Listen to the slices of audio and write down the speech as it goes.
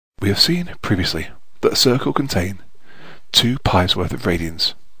We have seen previously that a circle contains 2 pi's worth of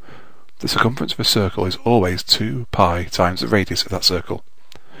radians. The circumference of a circle is always 2 pi times the radius of that circle.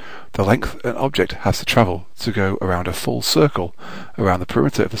 The length an object has to travel to go around a full circle around the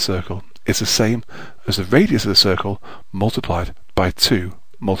perimeter of the circle is the same as the radius of the circle multiplied by 2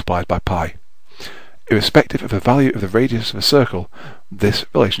 multiplied by pi. Irrespective of the value of the radius of a circle, this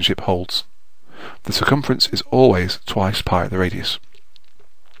relationship holds. The circumference is always twice pi the radius.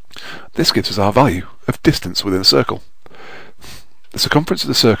 This gives us our value of distance within a circle. The circumference of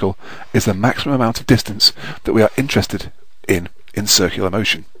the circle is the maximum amount of distance that we are interested in circular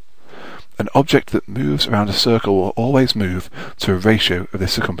motion. An object that moves around a circle will always move to a ratio of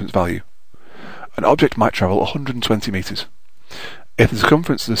this circumference value. An object might travel 120 metres. If the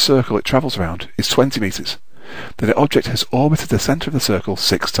circumference of the circle it travels around is 20 metres, then the object has orbited the centre of the circle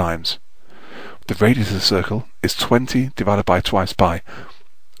 6 times. The radius of the circle is 20 divided by twice pi.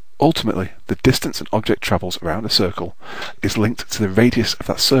 Ultimately, the distance an object travels around a circle is linked to the radius of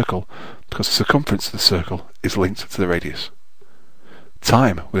that circle because the circumference of the circle is linked to the radius.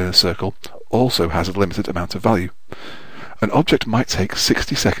 Time within a circle also has a limited amount of value. An object might take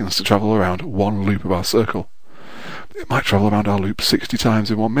 60 seconds to travel around one loop of our circle. It might travel around our loop 60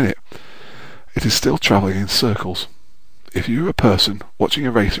 times in 1 minute. It is still travelling in circles. If you were a person watching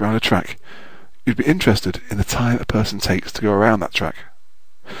a race around a track, you'd be interested in the time a person takes to go around that track.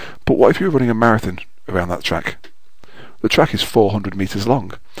 But what if you were running a marathon around that track? The track is 400 metres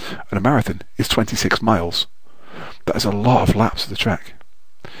long, and a marathon is 26 miles. That is a lot of laps of the track.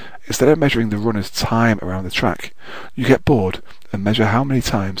 Instead of measuring the runner's time around the track, you get bored and measure how many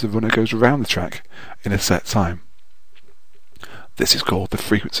times the runner goes around the track in a set time. This is called the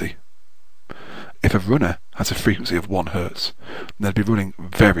frequency. If a runner has a frequency of 1 Hz, then they'd be running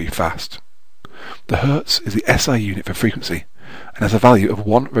very fast. The Hertz is the SI unit for frequency and has a value of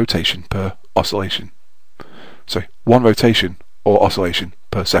 1 rotation per oscillation. Sorry, 1 rotation or oscillation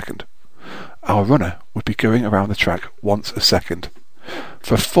per second. Our runner would be going around the track once a second.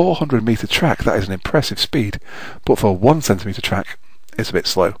 For a 400 metre track that is an impressive speed, but for a 1 centimetre track it's a bit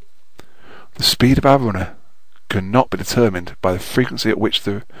slow. The speed of our runner cannot be determined by the frequency at which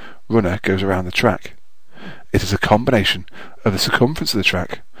the runner goes around the track. It is a combination of the circumference of the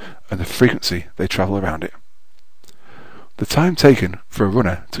track and the frequency they travel around it. The time taken for a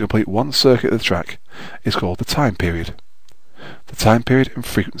runner to complete 1 circuit of the track is called the time period. The time period and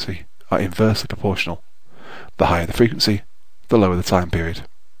frequency are inversely proportional. The higher the frequency, the lower the time period.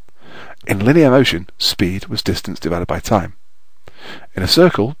 In linear motion, speed was distance divided by time. In a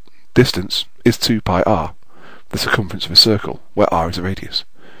circle, distance is 2 pi r, the circumference of a circle, where r is a radius.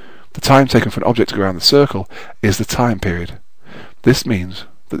 The time taken for an object to go around the circle is the time period. This means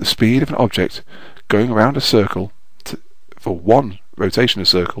that the speed of an object going around a circle for 1 rotation of a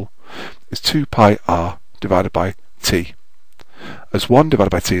circle is 2 pi r divided by t. As 1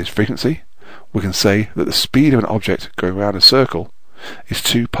 divided by t is frequency, we can say that the speed of an object going around a circle is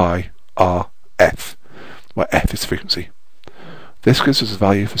 2 pi r f, where f is frequency. This gives us a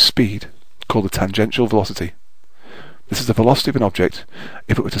value for speed called the tangential velocity. This is the velocity of an object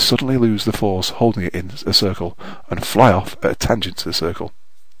if it were to suddenly lose the force holding it in a circle and fly off at a tangent to the circle.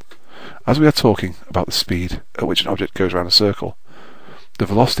 As we are talking about the speed at which an object goes around a circle, the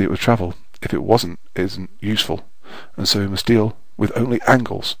velocity it would travel if it isn't useful, and so we must deal with only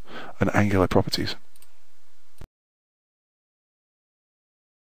angles and angular properties.